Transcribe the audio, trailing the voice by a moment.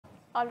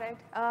All right.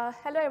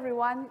 Hello,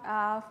 everyone.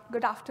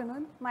 Good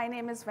afternoon. My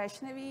name is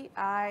Vaishnavi.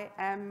 I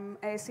am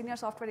a senior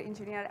software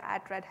engineer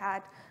at Red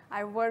Hat.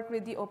 I work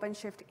with the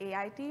OpenShift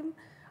AI team.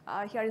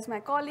 Here is my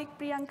colleague,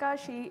 Priyanka.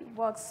 She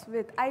works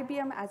with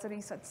IBM as a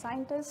research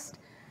scientist.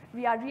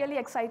 We are really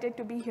excited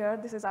to be here.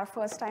 This is our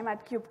first time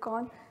at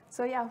KubeCon.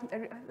 So yeah,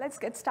 let's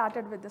get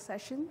started with the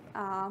session.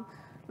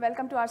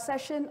 Welcome to our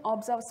session,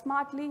 Observe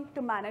Smartly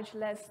to Manage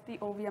Less, the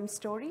OVM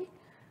story.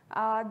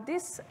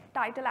 This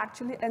title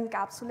actually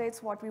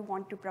encapsulates what we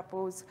want to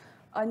propose,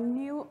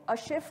 a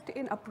shift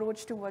in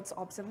approach towards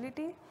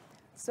observability.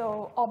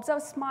 So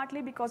observe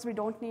smartly because we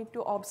don't need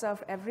to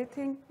observe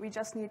everything. We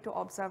just need to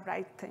observe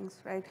right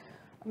things, right?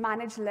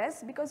 Manage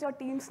less because your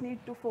teams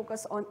need to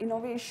focus on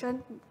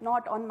innovation,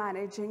 not on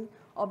managing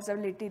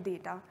observability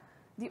data.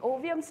 The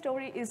OVM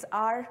story is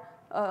our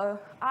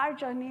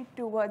journey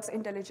towards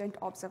intelligent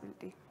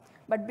observability.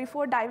 But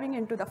before diving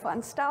into the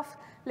fun stuff,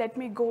 let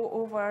me go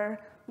over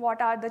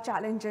what are the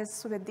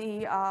challenges with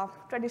the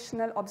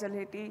traditional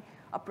observability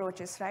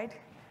approaches, right?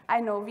 I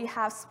know we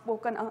have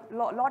spoken a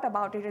lot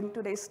about it in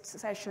today's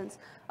sessions,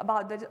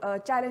 about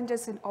the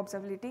challenges in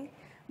observability,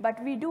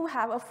 but we do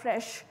have a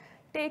fresh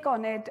take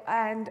on it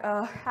and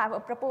have a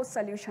proposed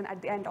solution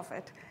at the end of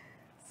it.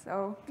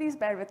 So please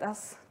bear with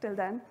us till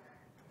then.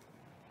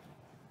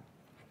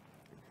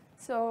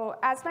 So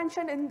as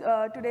mentioned in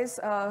today's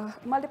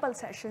multiple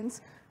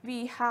sessions,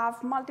 we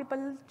have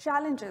multiple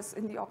challenges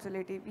in the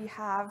observability. We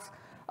have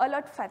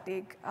alert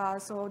fatigue.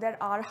 So there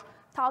are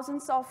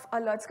thousands of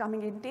alerts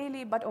coming in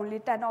daily, but only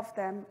 10 of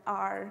them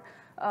are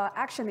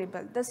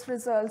actionable. This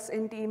results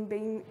in team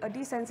being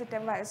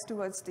desensitized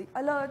towards the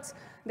alerts.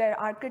 There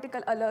are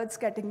critical alerts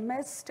getting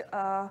missed.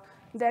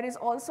 There is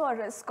also a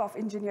risk of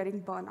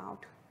engineering burnout.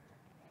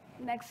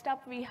 Next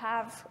up, we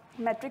have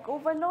metric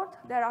overload.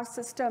 There are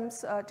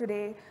systems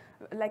today,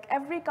 like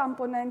every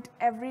component,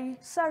 every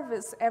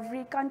service,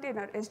 every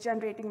container is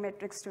generating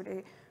metrics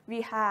today.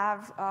 We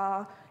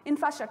have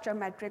infrastructure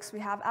metrics, we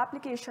have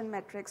application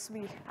metrics,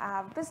 we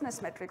have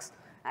business metrics,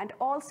 and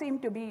all seem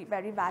to be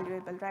very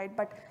valuable, right?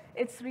 But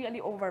it's really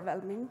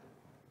overwhelming.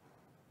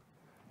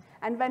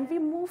 And when we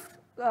move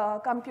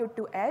compute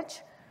to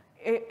edge,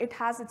 it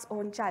has its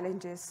own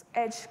challenges.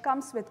 Edge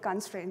comes with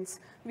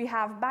constraints. We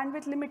have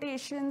bandwidth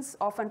limitations,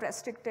 often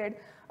restricted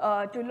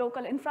to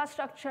local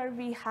infrastructure.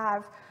 We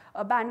have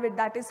a bandwidth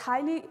that is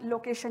highly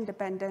location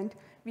dependent.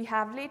 We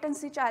have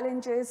latency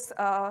challenges,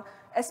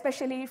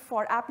 especially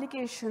for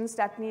applications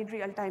that need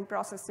real-time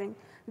processing.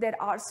 There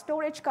are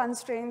storage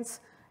constraints.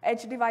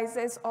 Edge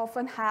devices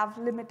often have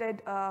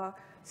limited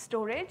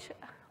storage.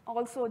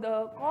 Also,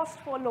 the cost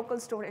for local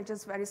storage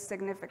is very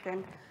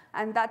significant.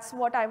 And that's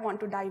what I want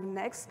to dive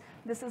next.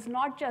 This is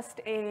not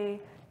just a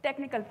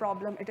technical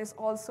problem. It is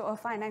also a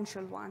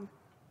financial one.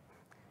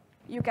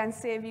 You can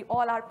say we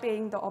all are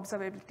paying the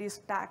observability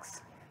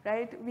tax,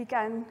 right? We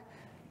can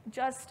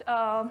just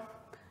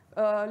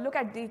look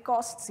at the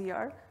costs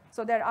here.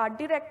 So there are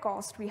direct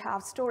costs. We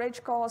have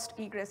storage cost,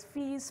 egress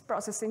fees,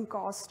 processing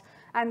cost.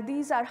 And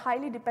these are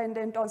highly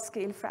dependent on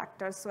scale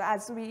factors. So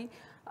as we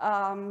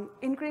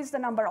increase the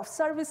number of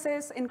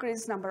services,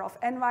 increase number of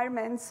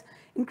environments,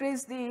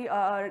 increase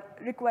the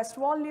request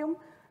volume,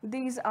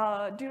 these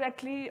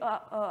directly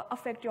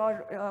affect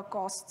your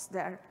costs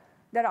there.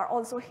 There are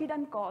also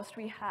hidden costs.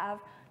 We have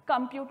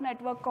compute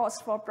network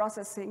costs for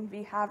processing.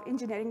 We have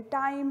engineering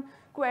time,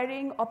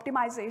 querying,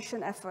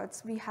 optimization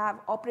efforts. We have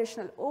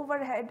operational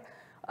overhead,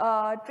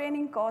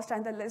 training cost,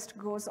 and the list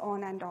goes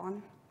on and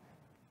on.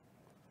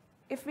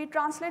 If we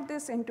translate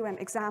this into an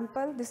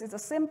example, this is a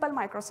simple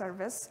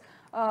microservice,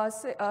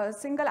 a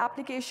single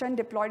application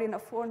deployed in a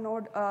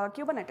 4-node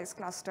Kubernetes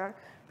cluster.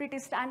 Pretty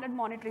standard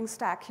monitoring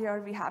stack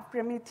here. We have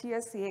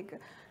Prometheus,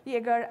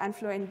 Jaeger, and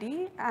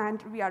FluentD,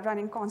 and we are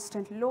running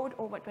constant load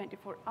over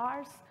 24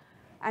 hours.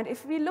 And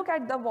if we look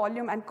at the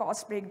volume and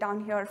cost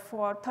breakdown here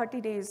for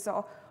 30 days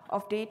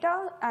of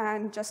data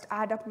and just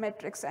add up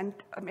metrics and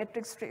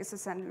metrics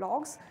traces and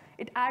logs,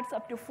 it adds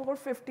up to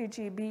 450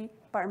 GB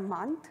per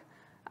month.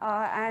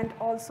 And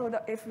also,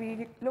 if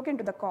we look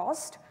into the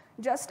cost,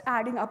 just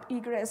adding up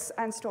egress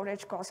and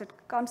storage costs, it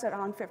comes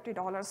around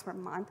 $50 per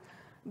month.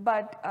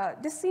 But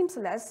this seems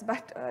less,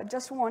 but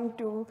just want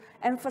to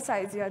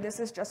emphasize here, this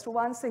is just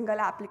one single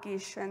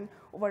application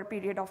over a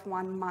period of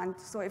 1 month.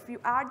 So if you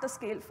add the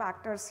scale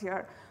factors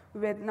here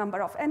with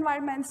number of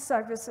environments,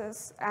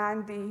 services,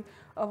 and the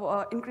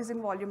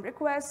increasing volume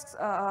requests,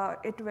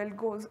 it will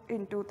go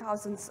into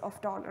thousands of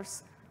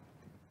dollars.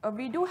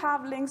 We do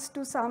have links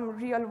to some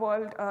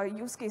real-world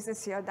use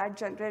cases here that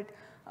generate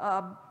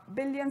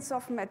billions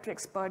of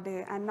metrics per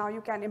day. And now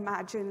you can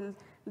imagine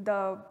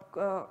the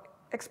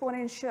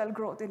exponential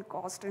growth in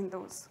cost in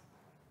those.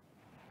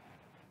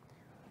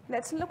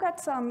 Let's look at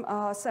some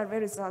survey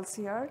results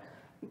here.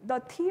 The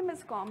theme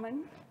is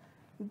common.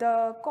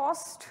 The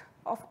cost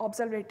of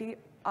observability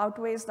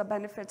outweighs the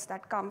benefits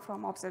that come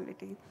from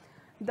observability.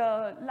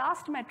 The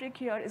last metric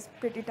here is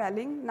pretty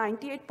telling.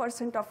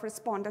 98% of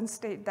respondents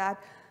state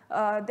that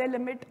they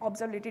limit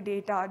observability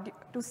data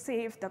to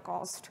save the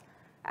cost.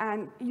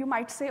 And you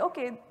might say,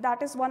 OK,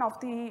 that is one of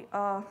the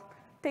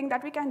thing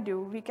that we can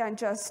do. We can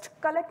just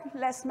collect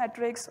less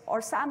metrics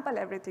or sample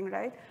everything,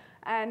 right?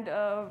 And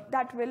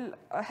that will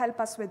help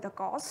us with the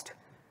cost.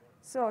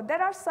 So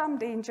there are some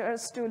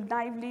dangers to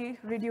naively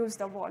reduce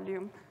the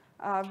volume.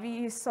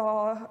 We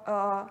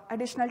saw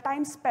additional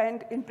time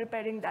spent in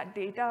preparing that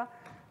data.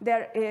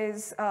 There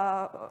is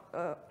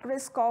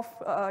risk of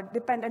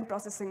dependent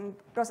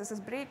processes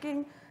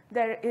breaking.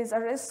 There is a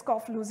risk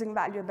of losing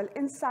valuable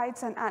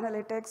insights and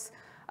analytics.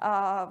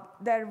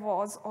 There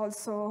was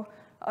also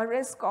a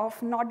risk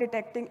of not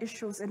detecting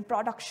issues in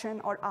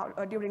production or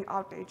during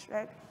outage,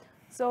 right?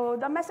 So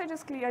the message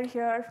is clear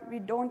here. We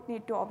don't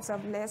need to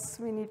observe less.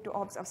 We need to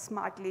observe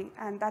smartly.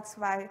 And that's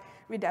why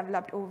we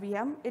developed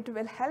OVM. It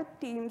will help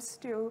teams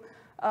to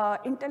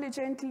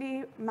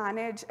intelligently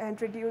manage and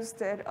reduce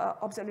their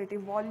observability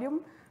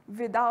volume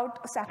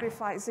without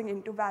sacrificing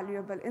into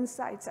valuable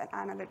insights and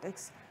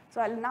analytics.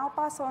 So I'll now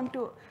pass on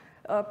to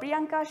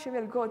Priyanka. She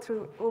will go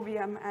through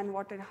OVM and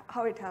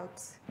how it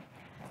helps.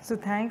 So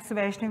thanks,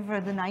 Vaishnavi,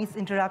 for the nice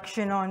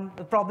introduction on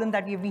the problem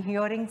that we've been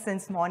hearing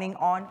since morning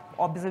on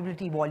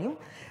observability volume.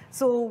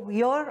 So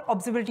your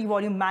Observability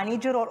Volume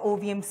Manager or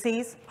OVM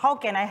says, how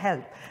can I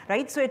help,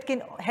 right? So it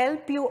can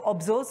help you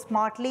observe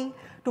smartly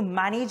to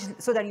manage,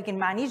 so that you can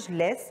manage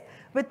less,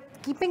 with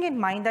keeping in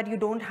mind that you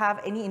don't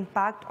have any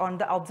impact on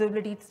the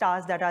observability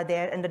tasks that are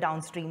there in the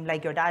downstream,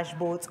 like your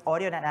dashboards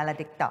or your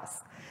analytic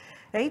tasks,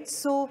 right?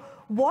 So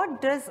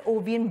what does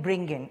OVM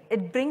bring in?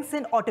 It brings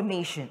in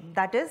automation.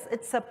 That is,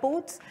 it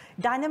supports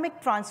dynamic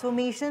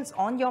transformations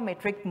on your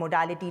metric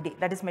modality,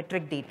 that is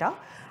metric data.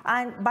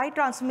 And by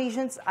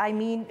transformations, I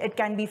mean it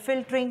can be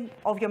filtering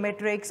of your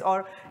metrics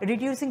or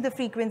reducing the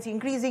frequency,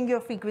 increasing your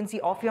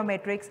frequency of your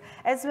metrics,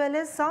 as well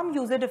as some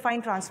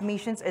user-defined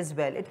transformations as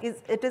well.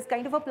 It is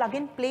kind of a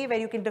plug-and-play where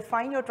you can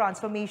define your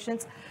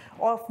transformations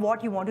of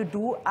what you want to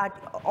do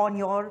on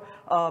your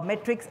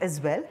metrics as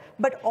well.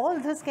 But all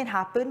this can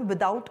happen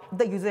without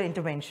the user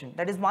intervention.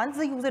 That is, once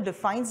the user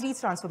defines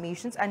these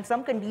transformations and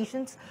some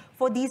conditions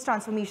for these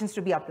transformations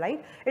to be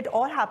applied, it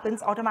all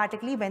happens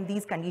automatically when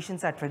these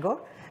conditions are triggered.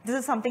 This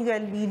is something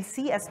that we'll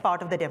see as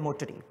part of the demo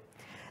today.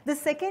 The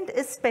second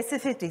is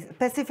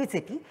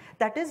specificity.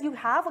 That is, you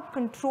have a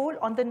control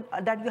on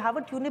that you have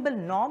a tunable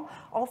norm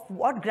of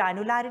what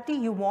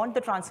granularity you want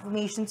the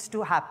transformations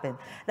to happen.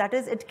 That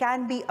is, it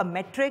can be a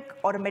metric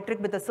or a metric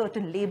with a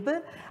certain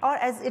label, or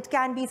as it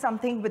can be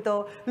something with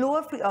a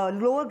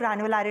lower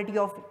granularity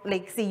of,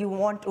 like, say you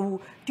want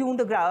to tune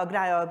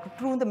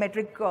the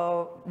metric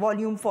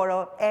volume for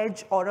a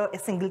edge or a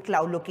single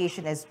cloud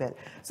location as well.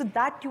 So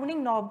that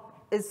tuning knob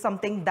is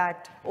something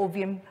that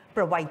OVM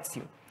provides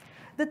you.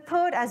 The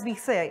third, as we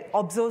say,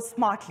 observe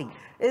smartly,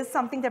 is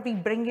something that we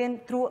bring in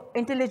through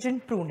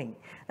intelligent pruning.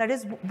 That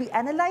is, we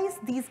analyze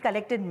these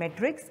collected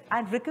metrics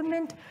and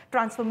recommend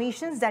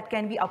transformations that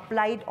can be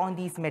applied on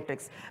these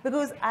metrics.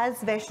 Because as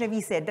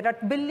Vaishnavi said, there are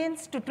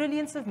billions to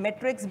trillions of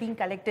metrics being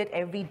collected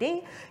every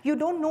day. You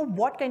don't know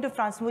what kind of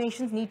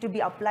transformations need to be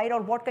applied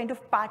or what kind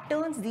of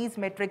patterns these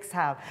metrics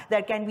have.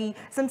 There can be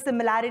some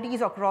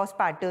similarities across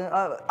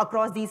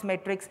these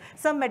metrics.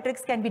 Some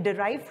metrics can be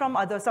derived from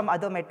some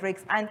other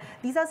metrics, and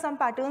these are some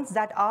patterns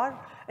that our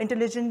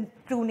intelligent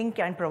pruning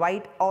can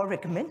provide or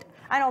recommend.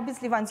 And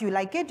obviously, once you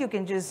like it, you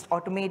can just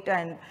automate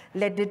and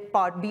let it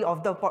be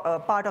of the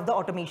part of the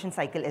automation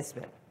cycle as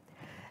well.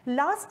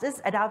 Last is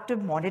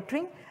adaptive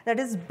monitoring. That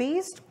is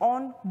based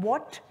on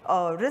what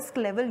risk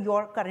level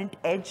your current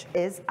edge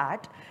is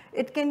at.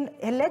 It can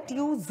let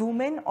you zoom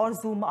in or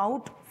zoom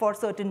out for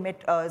certain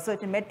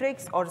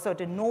metrics or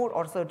certain node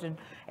or certain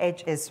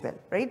edge as well,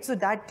 right? So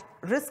that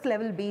risk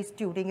level based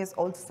tuning is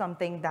also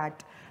something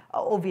that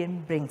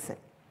OVM brings in.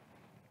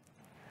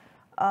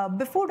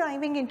 Before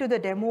diving into the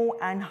demo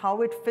and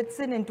how it fits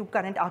into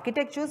current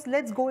architectures,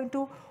 let's go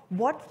into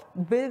what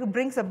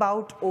brings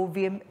about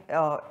OVM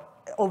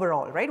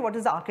overall, right? What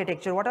is the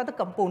architecture? What are the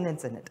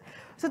components in it?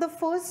 So the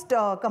first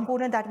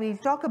component that we'll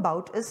talk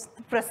about is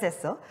the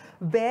processor,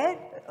 where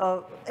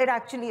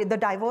the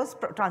diverse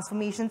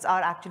transformations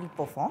are actually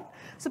performed.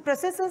 So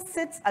processor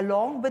sits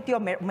along with your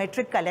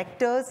metric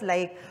collectors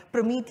like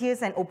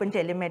Prometheus and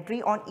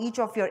OpenTelemetry on each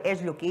of your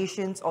edge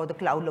locations or the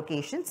cloud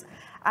locations,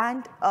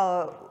 and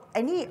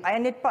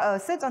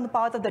it sits on the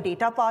path of the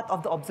data path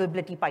of the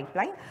observability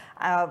pipeline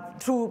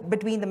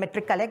between the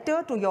metric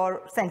collector to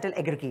your central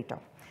aggregator.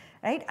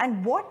 Right?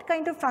 And what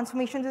kind of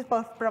transformations it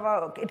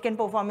can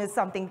perform is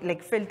something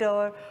like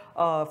filter,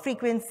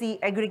 frequency,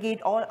 aggregate,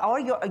 or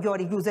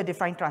your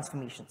user-defined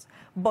transformations.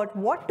 But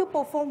what to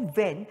perform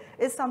when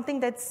is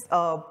something that's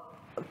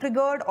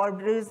triggered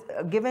or is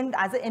given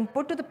as an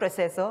input to the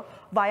processor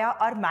via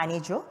our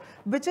manager,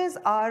 which is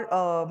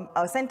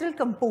our central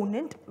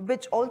component,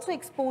 which also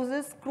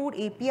exposes crude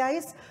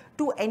APIs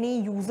to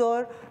any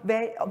user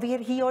where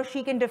he or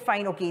she can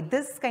define, okay,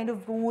 this kind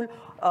of rule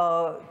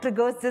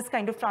triggers this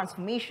kind of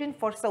transformation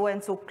for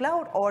so-and-so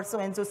cloud or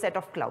so-and-so set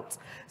of clouds.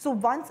 So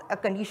once a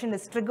condition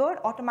is triggered,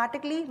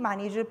 automatically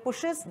manager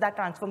pushes that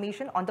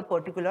transformation on the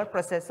particular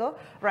processor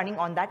running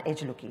on that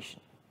edge location.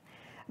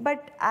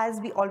 But as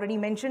we already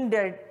mentioned,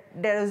 there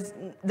there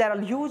are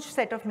a huge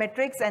set of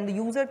metrics and the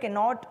user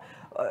cannot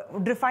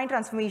define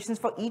transformations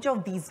for each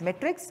of these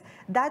metrics.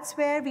 That's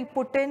where we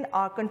put in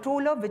our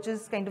controller, which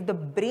is kind of the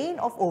brain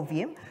of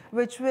OVM,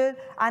 which will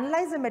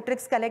analyze the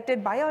metrics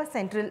collected by our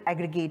central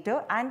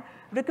aggregator and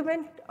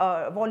recommend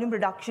volume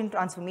reduction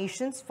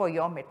transformations for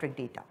your metric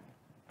data.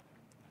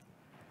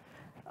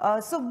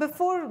 So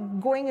before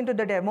going into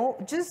the demo,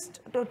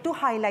 just to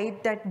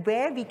highlight that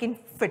where we can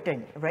fit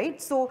in,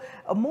 right? So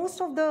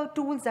most of the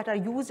tools that are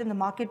used in the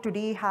market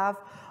today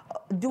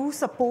do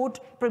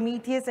support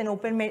Prometheus and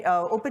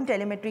open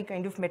telemetry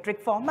kind of metric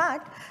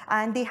format,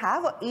 and they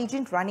have an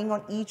agent running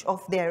on each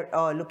of their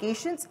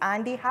locations,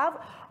 and they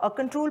have a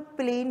control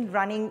plane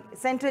running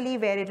centrally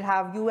where it'll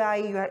have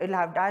UI, it'll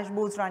have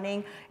dashboards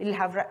running, it'll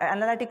have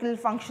analytical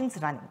functions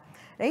running.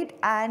 Right?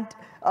 And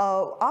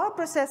our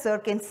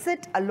processor can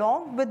sit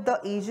along with the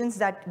agents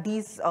that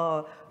these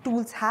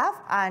tools have,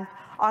 and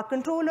our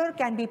controller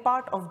can be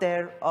part of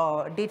their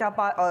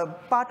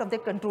part of their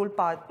control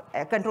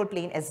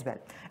plane as well.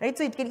 Right?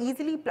 So it can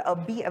easily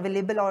be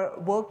available or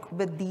work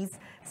with these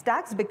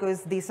stacks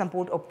because they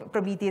support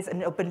Prometheus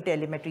and open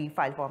telemetry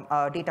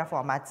data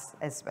formats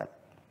as well.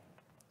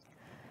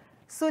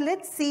 So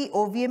let's see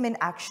OVM in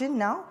action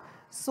now.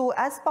 So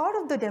as part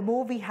of the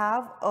demo, we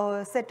have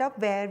a setup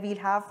where we'll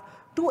have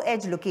two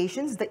edge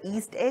locations, the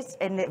east edge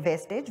and the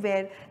west edge,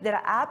 where there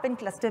are app and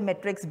cluster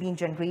metrics being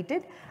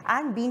generated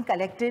and being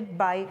collected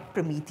by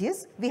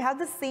Prometheus. We have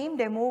the same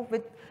demo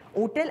with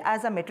OTel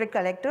as a metric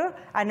collector,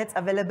 and it's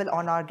available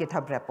on our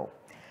GitHub repo.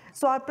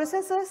 So our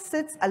processor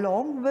sits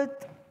along with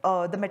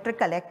the metric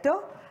collector,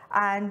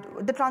 and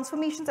the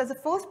transformations as the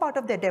first part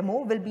of the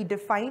demo will be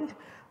defined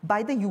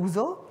by the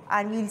user,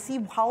 and we'll see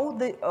how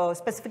the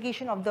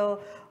specification of the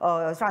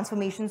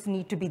transformations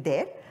need to be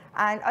there.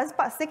 And as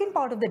second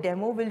part of the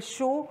demo will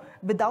show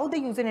without the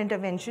user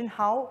intervention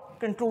how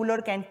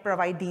controller can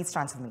provide these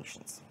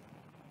transformations.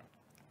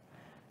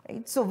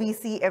 Right? So we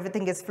see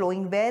everything is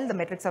flowing well, the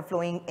metrics are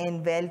flowing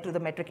in well to the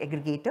metric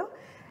aggregator.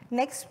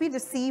 Next, we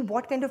just see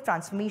what kind of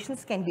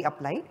transformations can be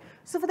applied.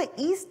 So for the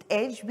east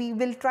edge, we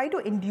will try to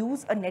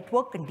induce a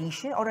network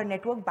condition or a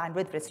network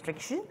bandwidth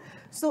restriction.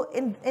 So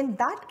in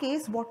that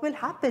case, what will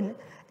happen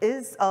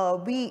is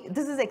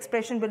this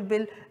expression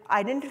will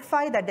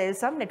identify that there is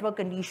some network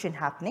condition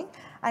happening.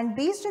 And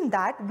based on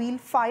that, we'll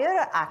fire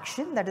an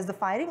action. That is, the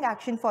firing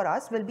action for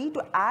us will be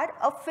to add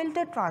a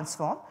filter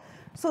transform.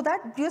 So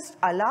that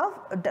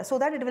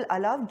it will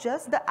allow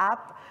just the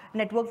app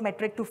network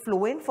metric to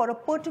flow in for a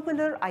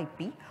particular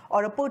IP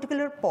or a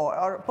particular pod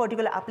or a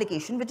particular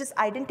application, which is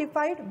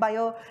identified by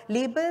a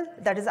label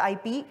that is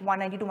IP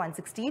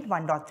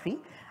 192.168.1.3,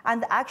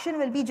 and the action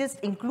will be just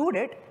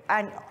included.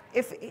 And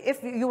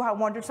if you have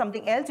wanted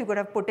something else, you could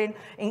have put in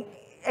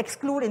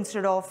exclude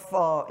instead of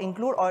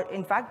include, or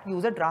in fact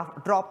use a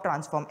drop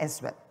transform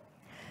as well.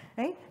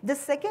 Right? The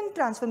second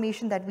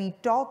transformation that we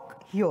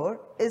talk here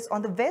is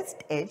on the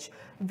west edge,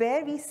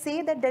 where we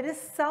say that there is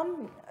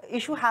some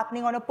issue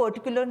happening on a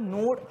particular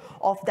node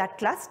of that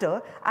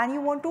cluster, and you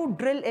want to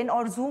drill in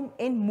or zoom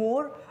in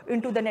more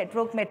into the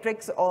network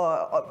metrics,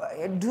 or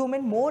zoom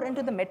in more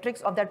into the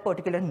metrics of that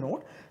particular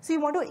node. So you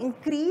want to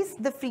increase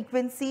the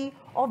frequency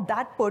of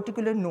that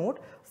particular node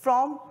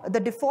from the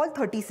default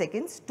 30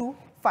 seconds to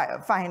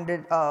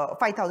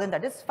 5,000,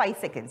 that is 5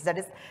 seconds. That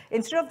is,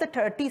 instead of the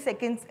 30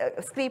 seconds,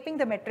 scraping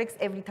the metrics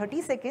every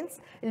 30 seconds,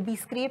 it will be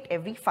scraped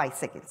every 5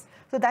 seconds.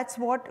 So that's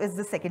what is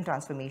the second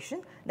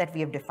transformation that we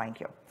have defined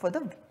here for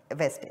the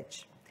west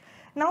edge.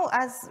 Now,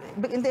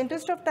 in the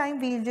interest of time,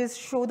 we'll just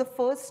show the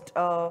first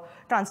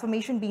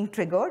transformation being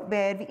triggered,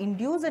 where we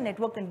induce a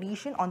network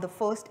condition on the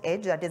first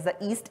edge, that is the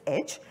east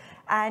edge.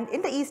 And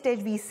in the east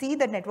edge, we see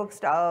the network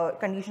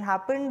condition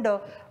happened,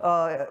 the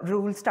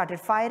rule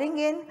started firing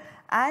in,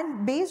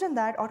 and based on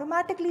that,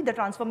 automatically the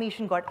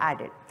transformation got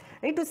added.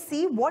 Right? To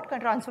see what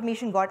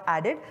transformation got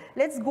added,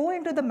 let's go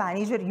into the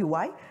manager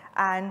UI,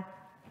 and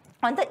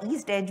on the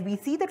east edge, we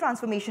see the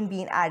transformation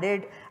being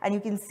added, and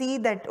you can see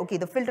that, okay,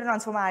 the filter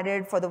transform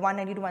added for the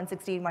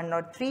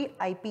 192.168.1.3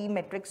 IP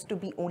metrics to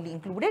be only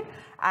included,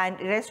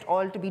 and rest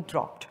all to be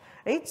dropped.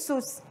 Right?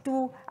 So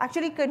to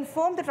actually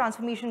confirm the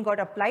transformation got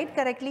applied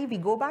correctly, we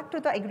go back to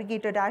the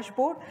aggregator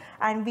dashboard,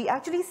 and we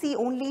actually see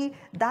only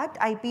that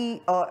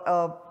IP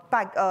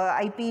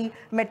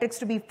metrics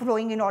to be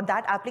flowing in, or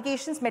that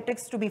application's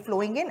metrics to be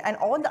flowing in, and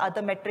all the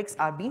other metrics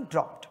are being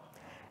dropped,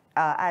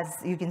 as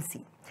you can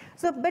see.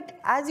 So, but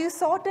as you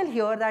saw till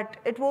here, that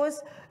it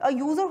was a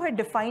user who had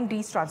defined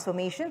these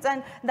transformations,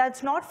 and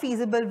that's not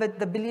feasible with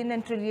the billion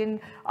and trillion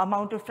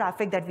amount of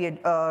traffic that we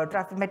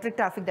had, metric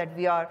traffic that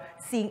we are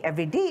seeing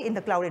every day in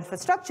the cloud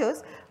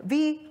infrastructures.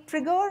 We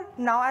trigger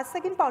now, as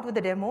second part of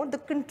the demo, the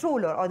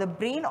controller or the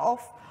brain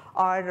of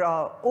our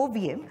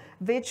OVM,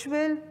 which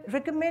will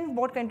recommend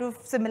what kind of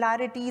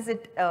similarities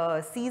it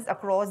sees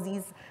across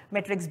these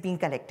metrics being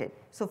collected.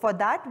 So for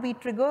that, we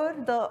trigger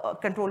the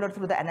controller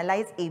through the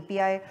analyze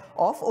API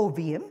of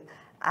OVM,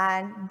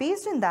 and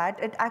based on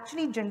that, it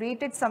actually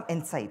generated some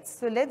insights.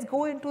 So let's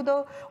go into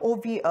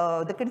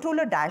the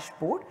controller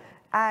dashboard,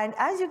 And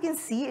as you can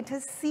see, it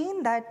has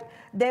seen that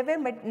there were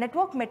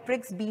network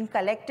metrics being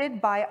collected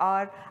by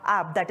our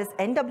app, that is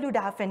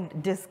NWDAF in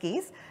this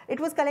case. It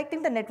was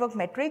collecting the network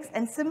metrics,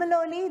 and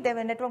similarly, there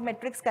were network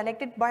metrics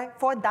collected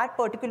for that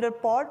particular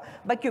pod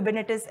by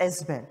Kubernetes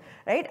as well,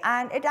 right?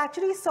 And it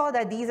actually saw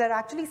that these are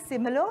actually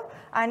similar,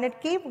 and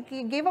it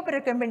gave up a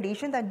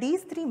recommendation that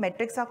these three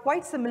metrics are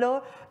quite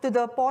similar to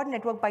the pod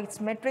network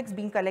bytes metrics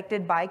being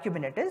collected by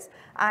Kubernetes,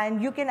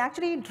 and you can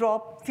actually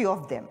drop few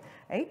of them,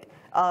 right?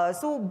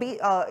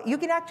 You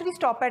can actually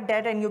stop at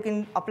that and you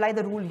can apply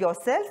the rule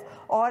yourself,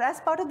 or as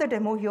part of the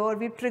demo here,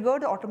 we've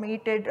triggered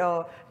automated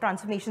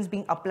transformations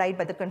being applied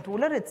by the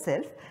controller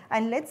itself.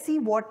 And let's see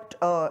what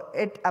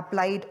it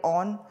applied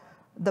on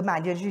the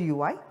manager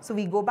UI. So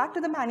we go back to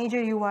the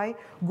manager UI,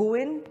 go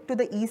in to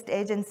the east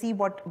edge and see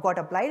what got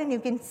applied, and you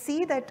can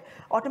see that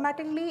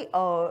automatically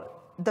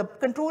the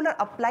controller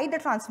applied the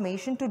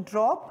transformation to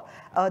drop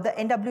the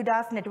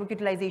NWDAF network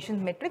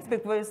utilization metrics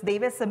because they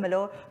were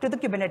similar to the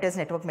Kubernetes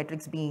network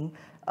metrics being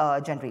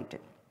generated.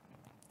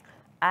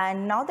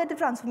 And now that the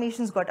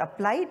transformations got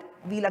applied,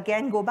 we'll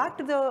again go back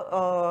to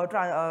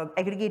the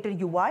aggregator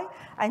UI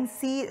and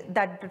see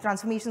that the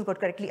transformations got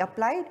correctly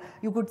applied.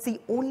 You could see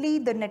only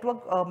the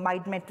network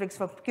metrics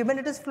for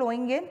Kubernetes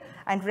flowing in,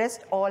 and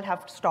rest all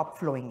have stopped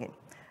flowing in.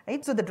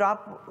 Right? So the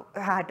drop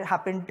had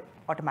happened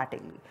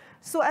automatically.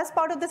 So as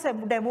part of this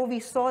demo,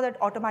 we saw that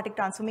automatic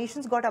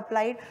transformations got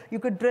applied. You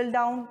could drill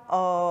down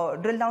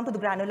to the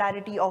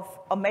granularity of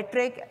a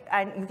metric,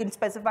 and you can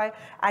specify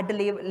at the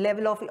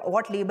level of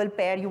what label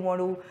pair you want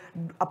to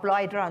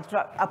apply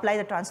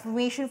the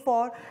transformation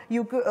for.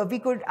 We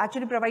could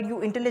actually provide you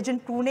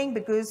intelligent pruning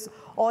because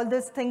all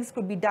these things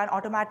could be done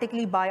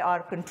automatically by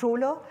our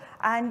controller,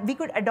 and we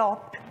could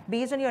adopt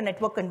based on your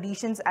network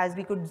conditions as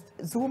we could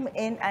zoom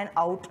in and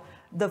out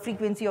the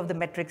frequency of the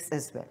metrics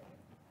as well.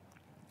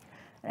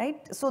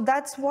 Right? So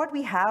that's what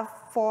we have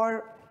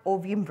for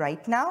OVM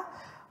right now.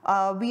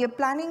 We are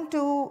planning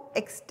to,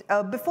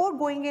 before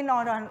going in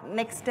on our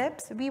next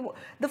steps,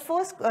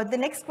 the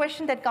next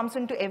question that comes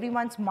into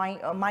everyone's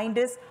mind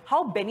is,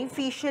 how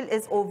beneficial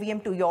is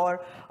OVM to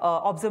your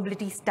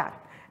observability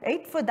stack?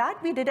 Right? For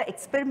that, we did an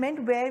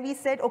experiment where we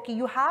said, okay,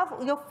 you have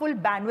your full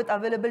bandwidth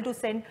available to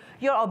send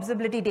your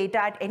observability data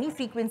at any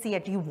frequency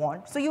that you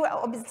want. So you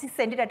obviously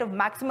send it at a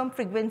maximum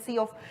frequency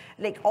of,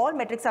 like, all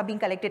metrics are being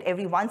collected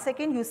every 1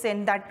 second. You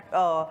send that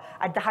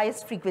at the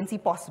highest frequency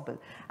possible.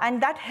 And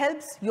that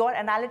helps your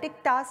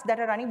analytic tasks that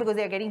are running because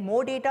they are getting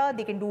more data.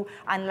 They can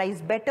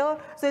analyze better.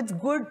 So it's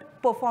good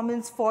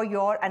performance for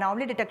your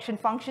anomaly detection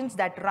functions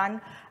that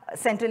run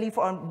centrally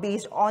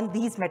based on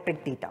these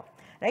metric data.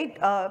 Right?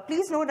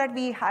 Please note that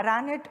we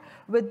ran it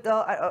with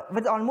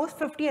almost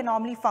 50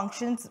 anomaly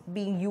functions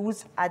being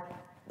used at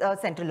the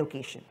central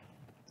location.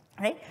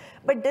 Right?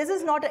 But this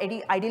is not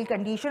an ideal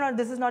condition, or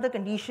this is not a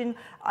condition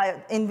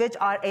in which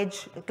our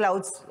edge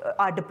clouds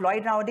are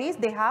deployed nowadays.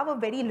 They have a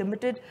very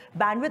limited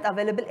bandwidth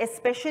available,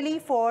 especially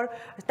for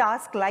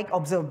tasks like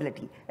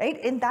observability. Right?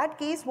 In that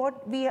case,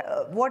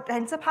 what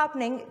ends up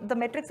happening, the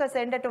metrics are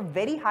sent at a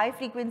very high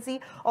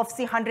frequency of,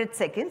 say, 100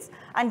 seconds,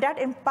 and that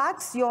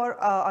impacts your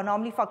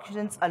anomaly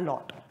functions a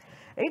lot.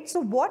 Right?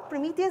 So what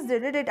Prometheus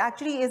did, it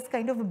actually is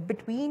kind of a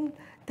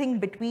thing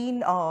between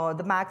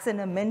the max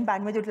and a min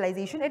bandwidth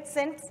utilization. It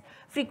sends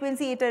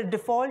frequency at a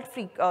default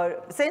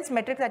sends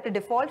metrics at a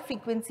default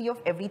frequency of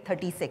every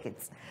 30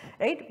 seconds,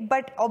 right?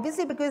 But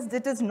obviously, because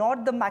it is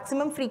not the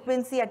maximum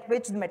frequency at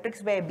which the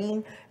metrics were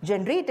being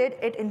generated,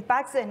 it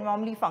impacts the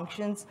anomaly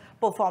functions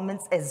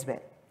performance as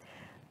well.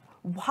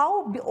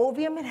 How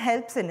OVM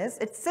helps in is,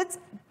 it sits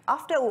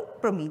after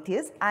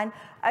Prometheus and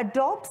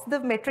adopts the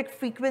metric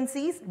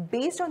frequencies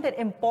based on their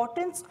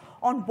importance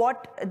on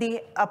what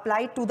they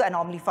apply to the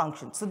anomaly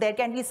function. So there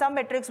can be some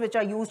metrics which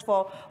are used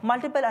for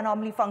multiple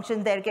anomaly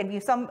functions. There can be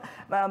some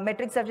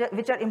metrics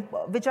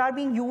which are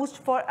being used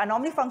for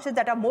anomaly functions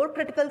that are more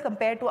critical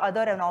compared to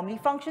other anomaly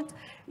functions.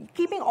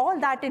 Keeping all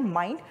that in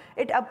mind,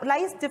 it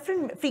applies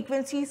different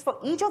frequencies for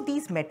each of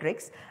these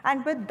metrics,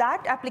 and with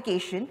that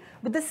application,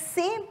 with the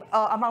same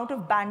amount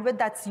of bandwidth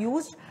that's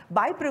used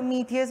by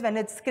Prometheus when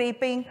it's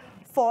scraping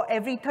for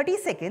every 30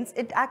 seconds,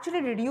 it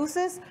actually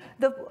reduces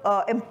the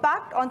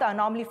impact on the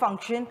anomaly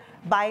function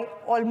by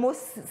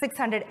almost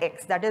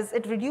 600x. That is,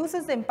 it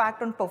reduces the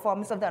impact on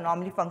performance of the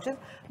anomaly function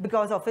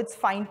because of its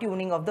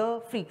fine-tuning of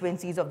the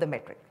frequencies of the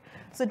metric.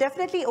 So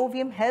definitely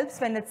OVM helps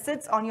when it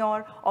sits on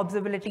your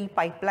observability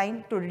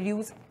pipeline to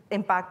reduce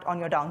impact on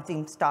your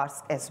downstream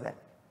tasks as well.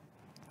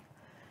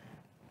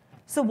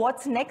 So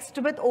what's next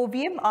with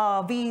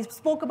OVM? We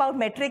spoke about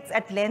metrics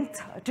at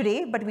length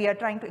today, but we are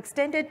trying to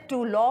extend it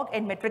to log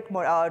and metric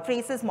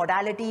traces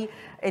modality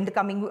in the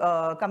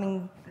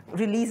coming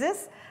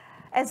releases.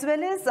 As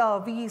well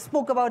as we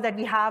spoke about that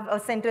we have a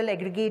central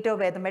aggregator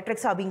where the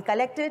metrics are being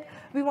collected.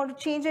 We want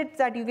to change it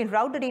so that you can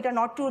route the data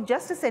not to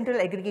just a central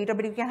aggregator,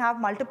 but you can have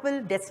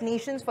multiple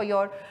destinations for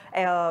your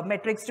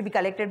metrics to be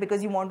collected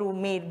because you want to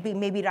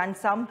maybe run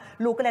some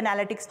local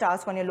analytics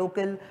tasks on your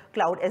local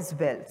cloud as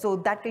well. So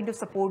that kind of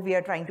support we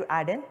are trying to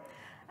add in.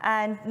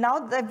 And now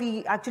that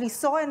we actually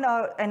saw in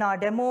our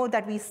demo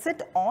that we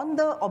sit on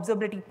the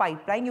observability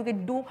pipeline, you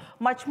can do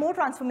much more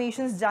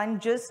transformations than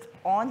just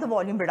on the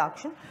volume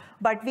reduction.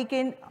 But we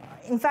can,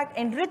 in fact,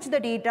 enrich the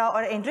data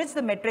or enrich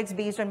the metrics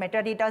based on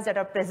metadata that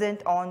are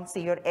present on,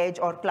 say, your edge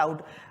or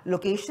cloud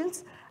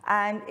locations.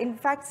 And in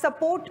fact,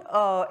 support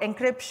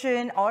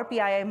encryption or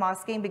PII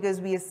masking because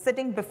we are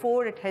sitting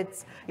before it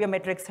hits your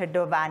metrics hit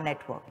the WAN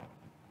network.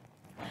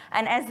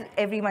 And as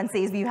everyone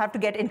says, we have to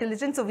get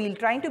intelligent. So we're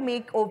trying to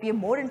make OVM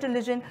more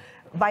intelligent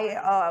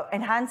by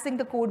enhancing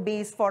the code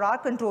base for our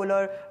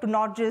controller to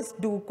not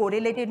just do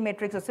correlated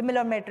metrics or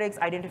similar metrics,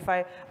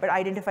 but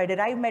identify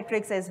derived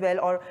metrics as well,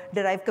 or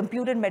derive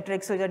computed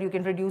metrics so that you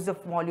can reduce the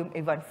volume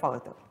even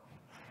further.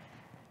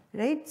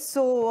 Right,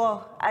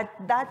 so at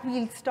that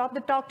we'll stop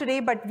the talk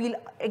today, but we'll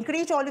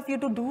encourage all of you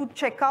to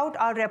check out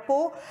our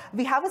repo.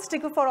 We have a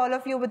sticker for all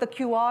of you with a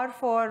QR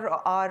for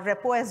our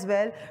repo as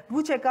well.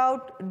 Do check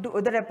out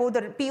the repo.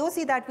 The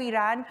POC that we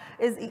ran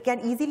it can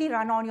easily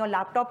run on your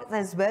laptop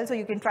as well, so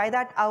you can try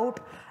that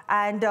out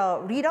and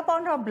read up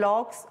on our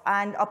blogs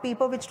and a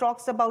paper which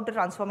talks about the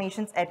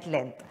transformations at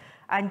length.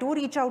 And do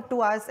reach out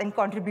to us and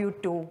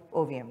contribute to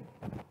OVM.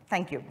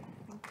 Thank you.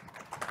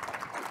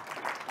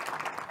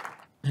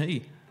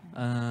 Hey.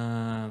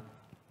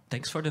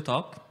 Thanks for the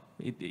talk.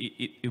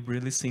 It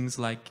really seems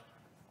like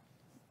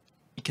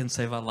it can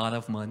save a lot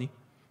of money.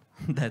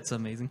 That's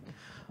amazing.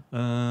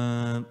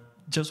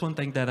 Just one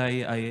thing that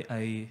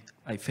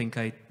I think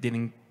I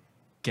didn't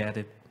get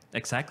it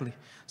exactly.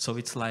 So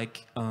it's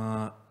like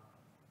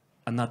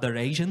another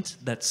agent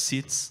that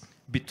sits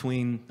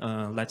between,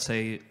 let's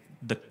say,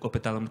 the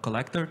OTel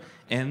collector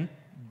and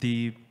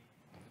the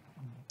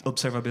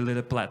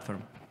observability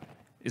platform.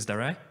 Is that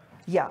right?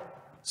 Yeah.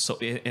 So,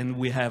 and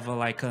we have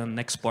like an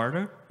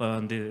exporter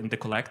in the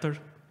collector,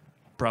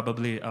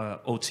 probably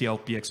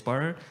OTLP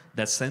exporter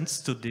that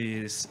sends to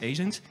this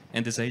agent,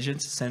 and this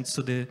agent sends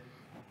to the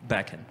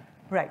backend.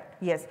 Right,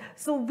 yes.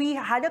 So we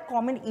had a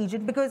common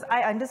agent because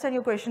I understand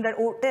your question that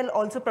OTel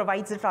also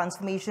provides the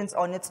transformations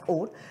on its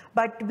own,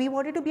 but we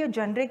wanted to be a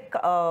generic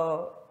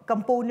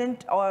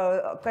component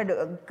or kind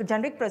of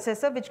generic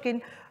processor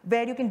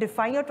where you can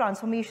define your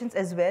transformations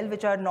as well,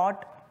 which are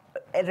not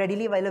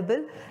readily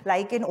available,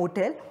 like in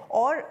OTel,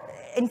 or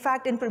in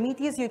fact in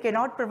Prometheus you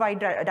cannot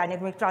provide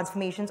dynamic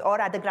transformations or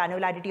at the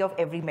granularity of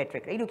every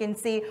metric, right? You can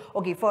say,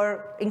 okay,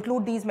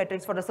 include these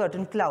metrics for a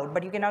certain cloud,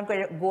 but you cannot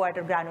go at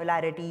a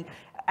granularity,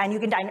 and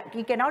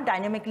you cannot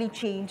dynamically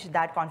change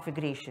that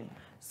configuration.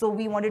 So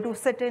we wanted to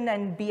sit in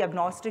and be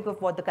agnostic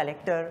of what the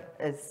collector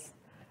is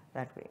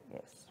that way.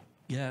 Yes.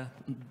 Yeah.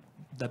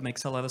 That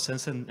makes a lot of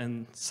sense.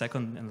 And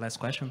second and last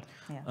question,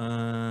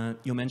 yeah.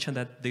 You mentioned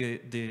that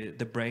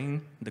the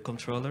brain, the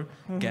controller,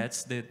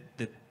 gets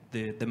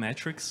the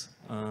metrics,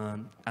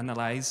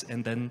 analyze,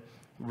 and then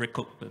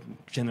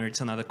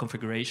generates another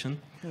configuration.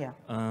 Yeah.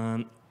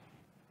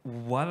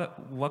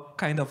 What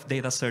kind of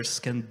data sets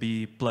can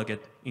be plugged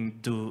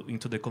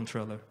into the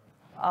controller?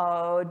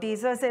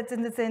 Data sets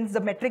in the sense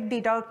the metric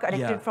data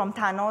collected from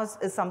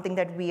Thanos is something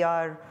that we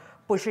are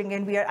pushing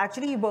in. We are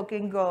actually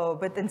working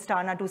with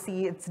Instana to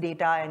see its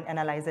data and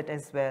analyze it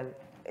as well.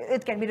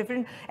 It can be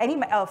different.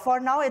 For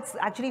now, it's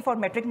actually for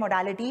metric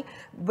modality,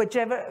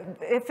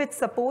 if it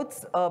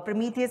supports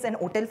Prometheus and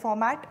OTel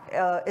format,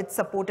 it's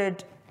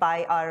supported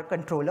by our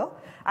controller,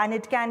 and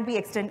it can be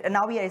extended.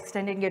 Now we are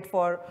extending it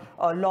for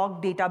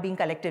log data being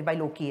collected by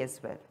Loki as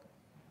well.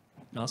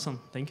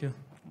 Awesome, thank you.